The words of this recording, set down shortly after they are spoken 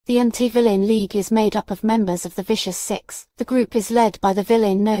The Anti-Villain League is made up of members of the Vicious Six. The group is led by the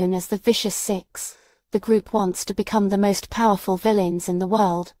villain known as the Vicious Six. The group wants to become the most powerful villains in the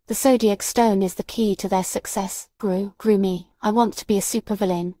world. The Zodiac Stone is the key to their success. Gru me. I want to be a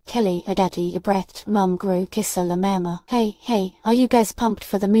supervillain. Kelly, Daddy, Brett, Mum, Gru, Kissa, La Mama. Hey, are you guys pumped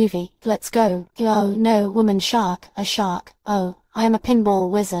for the movie? Let's go. Oh no, woman shark, a shark. Oh, I am a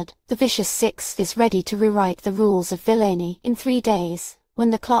pinball wizard. The Vicious Six is ready to rewrite the rules of villainy. In 3 days, when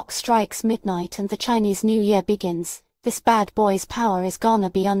the clock strikes midnight and the Chinese New Year begins, this bad boy's power is gonna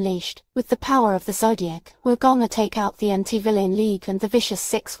be unleashed. With the power of the Zodiac, we're gonna take out the Anti-Villain League and the Vicious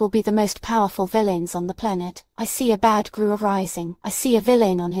Six will be the most powerful villains on the planet. I see a bad Gru arising. I see a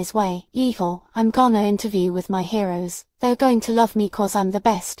villain on his way. Yeehaw, I'm gonna interview with my heroes. They're going to love me cause I'm the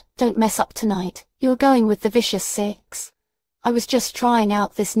best. Don't mess up tonight. You're going with the Vicious Six. I was just trying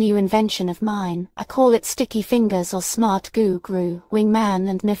out this new invention of mine. I call it Sticky Fingers or Smart Goo Gru. Wingman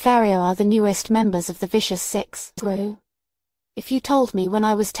and Nefario are the newest members of the Vicious Six. Gru. If you told me when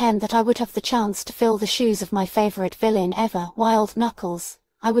I was 10 that I would have the chance to fill the shoes of my favorite villain ever, Wild Knuckles,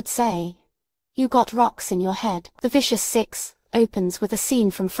 I would say, you got rocks in your head. The Vicious Six opens with a scene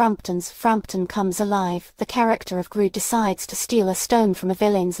from Frampton's Frampton Comes Alive. The character of Gru decides to steal a stone from a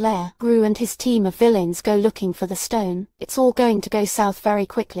villain's lair. Gru and his team of villains go looking for the stone. It's all going to go south very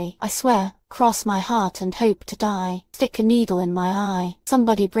quickly. I swear, cross my heart and hope to die. Stick a needle in my eye.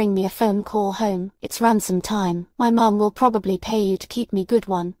 Somebody bring me a phone call home. It's ransom time. My mum will probably pay you to keep me good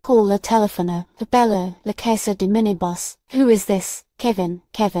one. Call la telefono. Bello, la casa de minibus. Who is this? Kevin.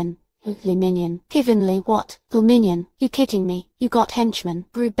 Le Minion. Kevin what? Le Minion. You kidding me? You got henchmen.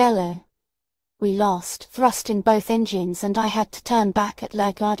 Brubello. We lost. Thrust in both engines and I had to turn back at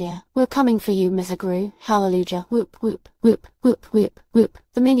LaGuardia. We're coming for you, Mr. Gru. Hallelujah. Whoop whoop. Whoop whoop whoop whoop.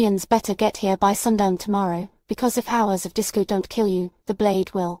 The minions better get here by sundown tomorrow, because if hours of disco don't kill you, the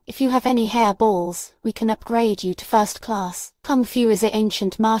blade will. If you have any hairballs, we can upgrade you to first class. Kung Fu is an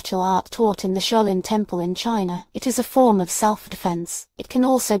ancient martial art taught in the Shaolin Temple in China. It is a form of self-defense. It can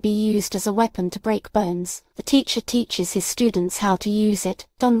also be used as a weapon to break bones. The teacher teaches his students how to use it.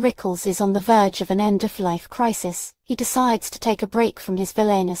 Don Rickles is on the verge of an end-of-life crisis. He decides to take a break from his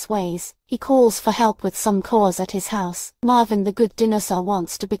villainous ways. He calls for help with some cause at his house. Marvin the Good Dinosaur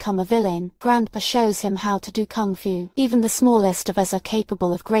wants to become a villain. Grandpa shows him how to do Kung Fu. Even the smallest of us are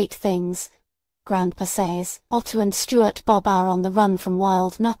capable of great things, Grandpa says. Otto and Stuart Bob are on the run from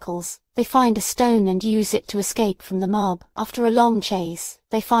Wild Knuckles. They find a stone and use it to escape from the mob. After a long chase,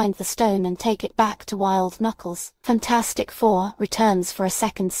 they find the stone and take it back to Wild Knuckles. Fantastic Four returns for a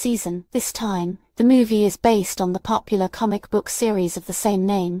second season. This time, the movie is based on the popular comic book series of the same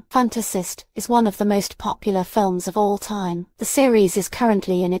name. Fantasist is one of the most popular films of all time. The series is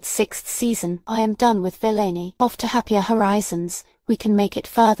currently in its 6th season. I am done with villainy. Off to happier horizons. We can make it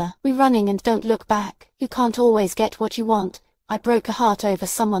further. We're running and don't look back. You can't always get what you want. I broke a heart over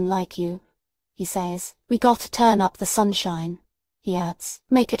someone like you, he says. We gotta turn up the sunshine, he adds.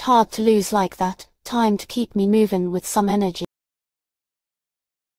 Make it hard to lose like that. Time to keep me moving with some energy.